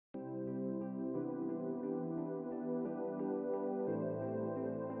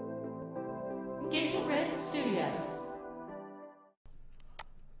v.6 Studios.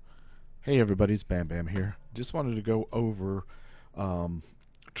 Hey everybody, it's Bam Bam here. Just wanted to go over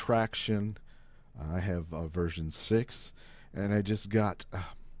Tracktion. I have version 6, and I just got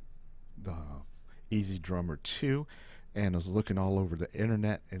the Easy Drummer 2, and I was looking all over the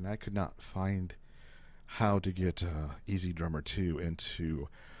internet, and I could not find how to get Easy Drummer 2 into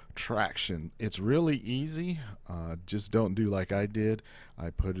Tracktion. It's really easy. Just don't do like I did. I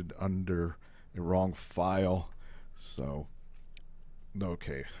put it under the wrong file. So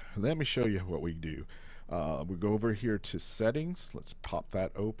okay, let me show you what we do. We go over here to settings. Let's pop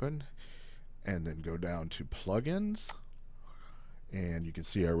that open and then go down to plugins, and you can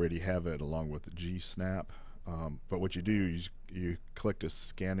see I already have it along with the G-Snap. But what you do is you click to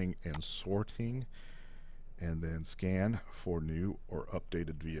scanning and sorting, and then scan for new or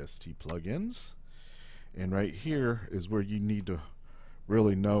updated VST plugins. And right here is where you need to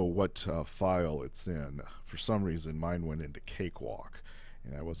really know what file it's in. For some reason mine went into Cakewalk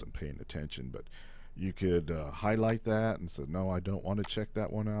and I wasn't paying attention, but you could highlight that and say no, I don't want to check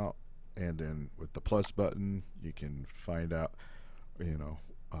that one out, and then with the plus button you can find out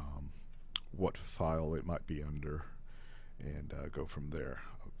what file it might be under and go from there.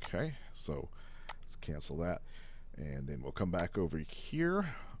 Okay, so let's cancel that, and then we'll come back over here,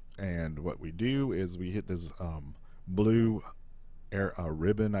 and what we do is we hit this blue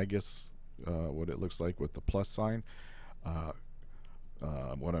ribbon, I guess what it looks like with the plus sign.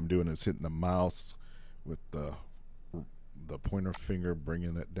 What I'm doing is hitting the mouse with the pointer finger,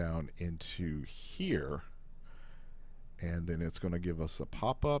 bringing it down into here, and then it's going to give us a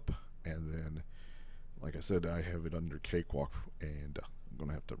pop-up, and then like I said, I have it under Cakewalk, and I'm going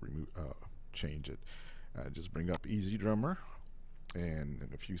to have to change it. Just bring up Easy Drummer, and in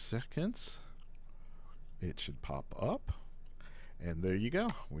a few seconds it should pop up. And there you go.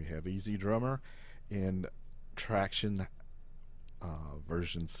 We have Easy Drummer in Tracktion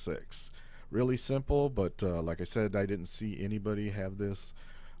version 6. Really simple, but like I said, I didn't see anybody have this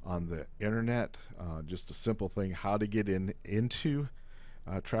on the internet. Just a simple thing, how to get into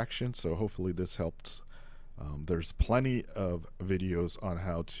Tracktion. So hopefully this helps. There's plenty of videos on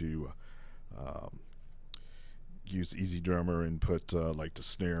how to use Easy Drummer and put like the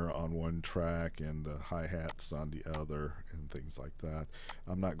snare on one track and the hi-hats on the other and things like that.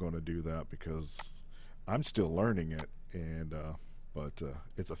 I'm not going to do that because I'm still learning it, and but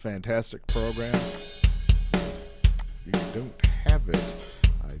it's a fantastic program. If you don't have it,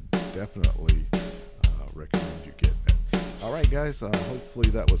 I definitely recommend you getting it. Alright guys, hopefully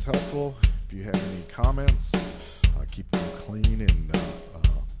that was helpful. If you have any comments, keep them clean and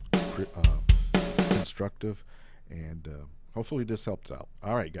constructive, and hopefully this helps out.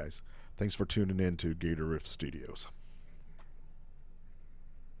 Alright guys, thanks for tuning in to Gator Riff Studios.